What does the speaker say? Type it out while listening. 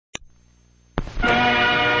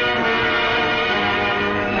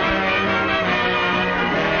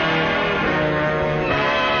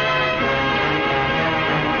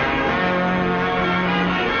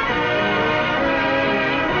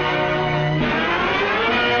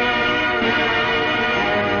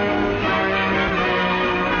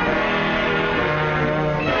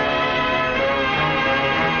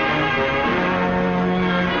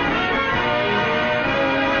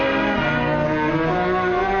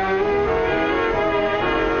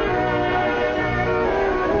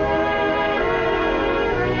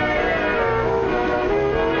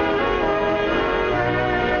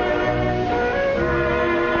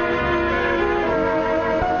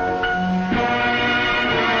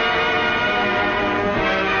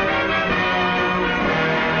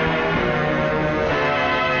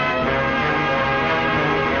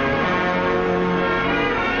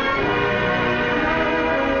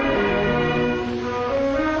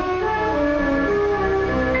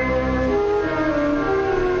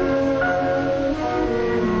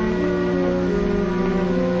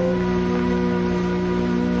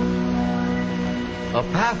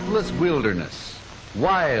pathless wilderness,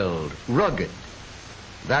 wild, rugged.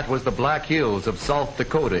 That was the Black Hills of South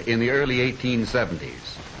Dakota in the early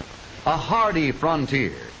 1870s. A hardy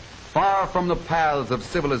frontier, far from the paths of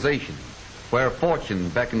civilization, where fortune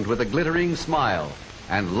beckoned with a glittering smile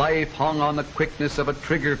and life hung on the quickness of a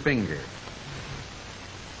trigger finger.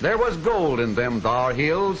 There was gold in them thar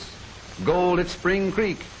hills, gold at Spring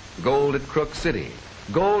Creek, gold at Crook City,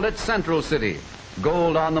 gold at Central City,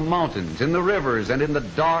 gold on the mountains, in the rivers, and in the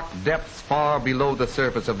dark depths far below the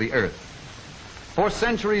surface of the earth. For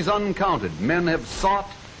centuries uncounted, men have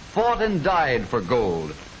sought, fought, and died for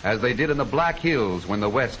gold, as they did in the Black Hills when the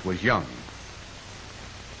West was young.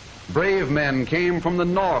 Brave men came from the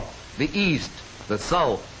north, the east, the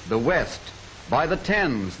south, the west. By the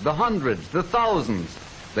tens, the hundreds, the thousands,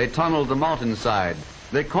 they tunneled the mountainside,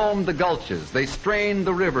 they combed the gulches, they strained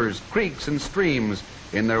the rivers, creeks, and streams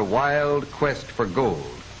in their wild quest for gold.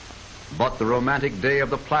 But the romantic day of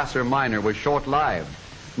the placer miner was short-lived.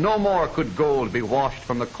 No more could gold be washed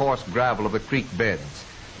from the coarse gravel of the creek beds.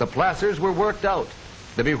 The placers were worked out.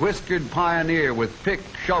 The bewhiskered pioneer with pick,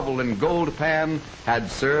 shovel, and gold pan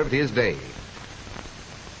had served his day.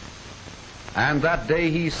 And that day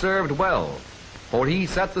he served well, for he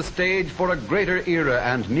set the stage for a greater era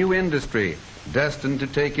and new industry destined to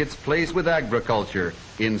take its place with agriculture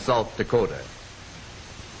in South Dakota.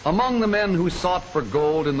 Among the men who sought for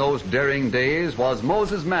gold in those daring days was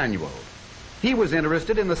Moses Manuel. He was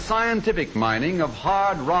interested in the scientific mining of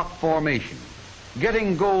hard rock formation,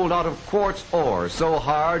 getting gold out of quartz ore so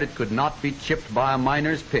hard it could not be chipped by a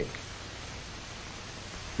miner's pick.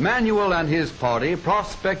 Manuel and his party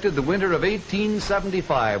prospected the winter of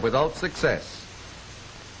 1875 without success.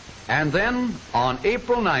 And then, on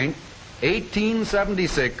April 9th,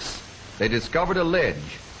 1876, they discovered a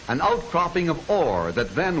ledge, an outcropping of ore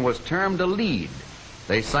that then was termed a lead.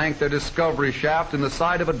 They sank their discovery shaft in the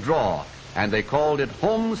side of a draw, and they called it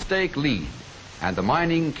Homestake Lead, and the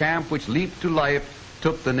mining camp which leaped to life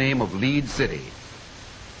took the name of Lead City.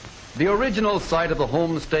 The original site of the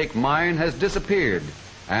Homestake Mine has disappeared,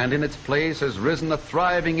 and in its place has risen a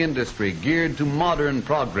thriving industry geared to modern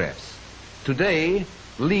progress. Today,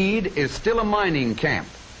 Lead is still a mining camp,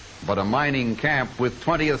 but a mining camp with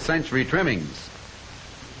 20th century trimmings.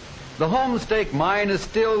 The Homestake Mine is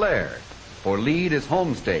still there, for Lead is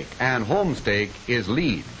Homestake, and Homestake is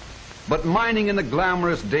Lead. But mining in the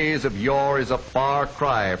glamorous days of yore is a far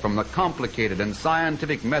cry from the complicated and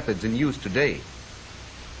scientific methods in use today.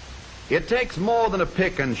 It takes more than a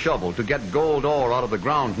pick and shovel to get gold ore out of the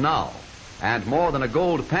ground now, and more than a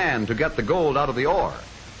gold pan to get the gold out of the ore.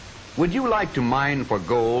 Would you like to mine for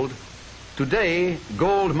gold? Today,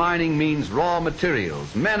 gold mining means raw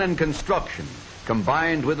materials, men and construction,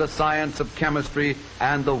 combined with the science of chemistry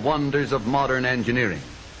and the wonders of modern engineering,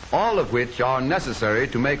 all of which are necessary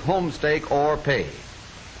to make homestake ore pay.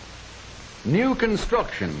 New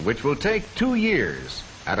construction, which will take 2 years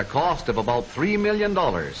at a cost of about $3 million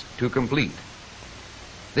to complete.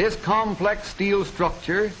 This complex steel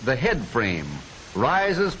structure, the head frame,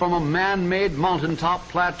 rises from a man-made mountaintop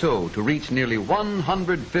plateau to reach nearly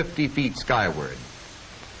 150 feet skyward.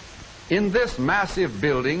 In this massive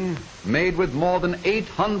building, made with more than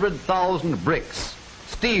 800,000 bricks,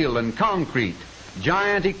 steel and concrete,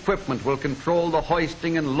 giant equipment will control the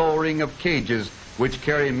hoisting and lowering of cages which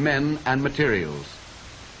carry men and materials.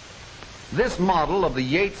 This model of the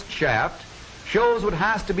Yates shaft shows what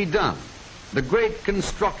has to be done. The great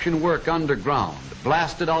construction work underground,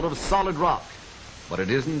 blasted out of solid rock, but it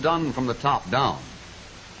isn't done from the top down.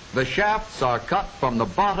 The shafts are cut from the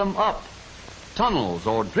bottom up. Tunnels,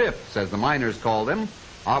 or drifts as the miners call them,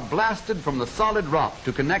 are blasted from the solid rock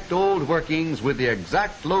to connect old workings with the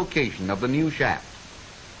exact location of the new shaft.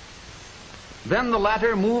 Then the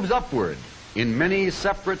latter moves upward in many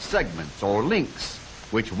separate segments or links,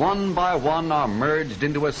 which one by one are merged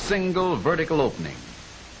into a single vertical opening.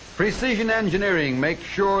 Precision engineering makes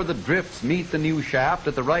sure the drifts meet the new shaft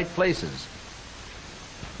at the right places.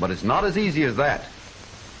 But it's not as easy as that.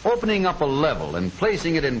 Opening up a level and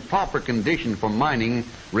placing it in proper condition for mining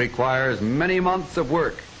requires many months of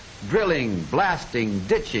work, drilling, blasting,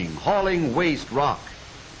 ditching, hauling waste rock.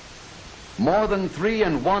 More than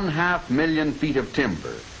 3.5 million feet of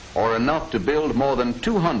timber, or enough to build more than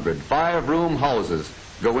 200 5-room houses,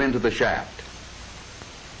 go into the shaft.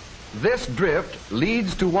 This drift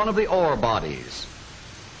leads to one of the ore bodies.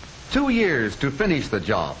 2 years to finish the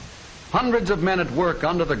job. Hundreds of men at work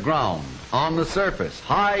under the ground, on the surface,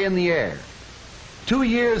 high in the air. 2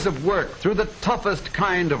 years of work through the toughest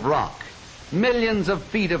kind of rock. Millions of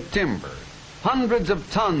feet of timber. Hundreds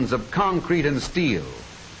of tons of concrete and steel.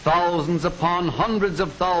 Thousands upon hundreds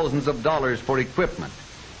of thousands of dollars for equipment.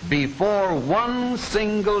 before one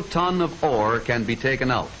single ton of ore can be taken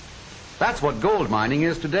out. That's what gold mining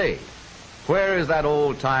is today. Where is that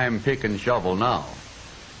old-time pick and shovel now?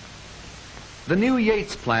 The new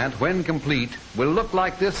Yates plant, when complete, will look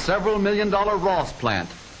like this several million-dollar Ross plant,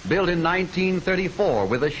 built in 1934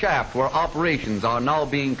 with a shaft where operations are now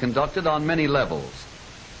being conducted on many levels.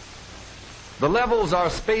 The levels are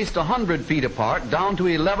spaced 100 feet apart down to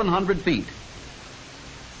 1,100 feet.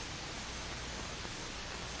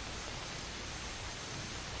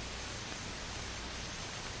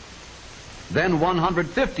 Then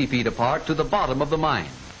 150 feet apart to the bottom of the mine.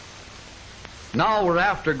 Now we're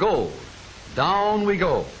after gold. Down we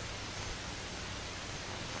go.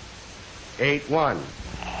 8-1.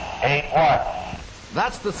 8-1.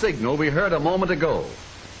 That's the signal we heard a moment ago.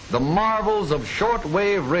 The marvels of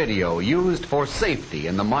shortwave radio used for safety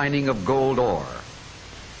in the mining of gold ore.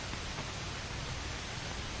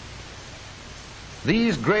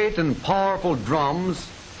 These great and powerful drums,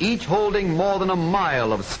 each holding more than a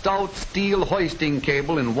mile of stout steel hoisting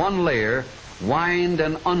cable in one layer, wind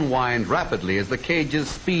and unwind rapidly as the cages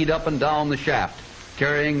speed up and down the shaft,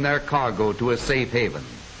 carrying their cargo to a safe haven.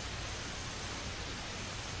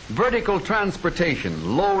 Vertical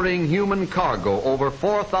transportation, lowering human cargo over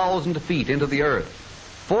 4,000 feet into the earth,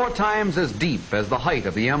 4 times as deep as the height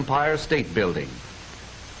of the Empire State Building.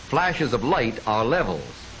 Flashes of light are levels.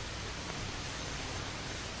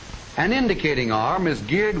 An indicating arm is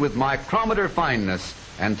geared with micrometer fineness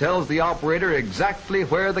and tells the operator exactly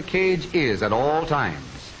where the cage is at all times.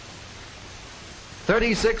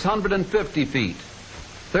 3,650 feet,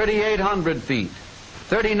 3,800 feet,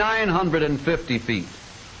 3,950 feet,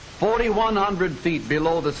 4,100 feet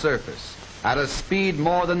below the surface, at a speed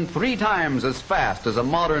more than 3 times as fast as a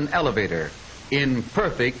modern elevator, in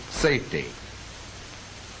perfect safety.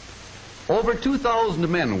 Over 2,000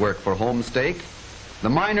 men work for Homestake. The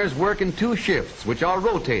miners work in 2 shifts, which are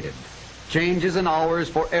rotated, changes in hours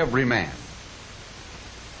for every man.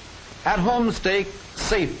 At Homestake,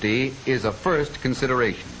 safety is a first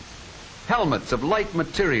consideration. Helmets of light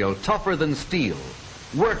material tougher than steel,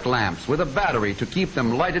 work lamps with a battery to keep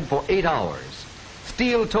them lighted for 8 hours,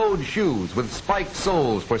 steel-toed shoes with spiked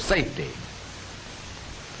soles for safety.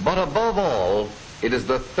 But above all, it is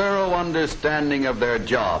the thorough understanding of their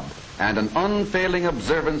job and an unfailing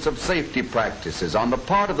observance of safety practices on the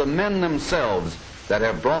part of the men themselves that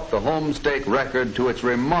have brought the Homestake record to its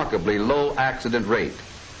remarkably low accident rate.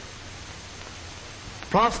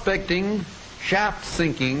 Prospecting, shaft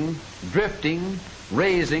sinking, drifting,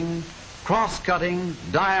 raising, cross-cutting,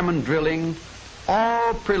 diamond drilling,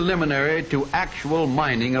 all preliminary to actual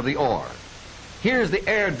mining of the ore. Here's the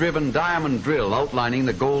air-driven diamond drill outlining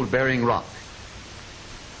the gold-bearing rock.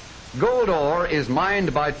 Gold ore is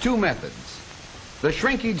mined by 2 methods: the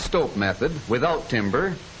shrinkage stope method without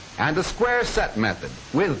timber and the square set method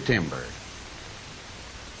with timber.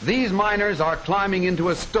 These miners are climbing into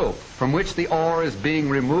a stope from which the ore is being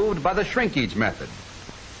removed by the shrinkage method.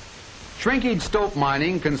 Shrinkage stope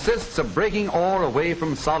mining consists of breaking ore away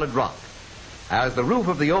from solid rock. As the roof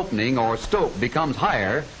of the opening or stope becomes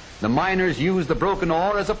higher, the miners use the broken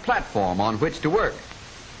ore as a platform on which to work.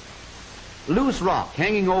 Loose rock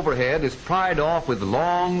hanging overhead is pried off with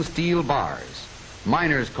long steel bars.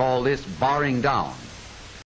 Miners call this barring down.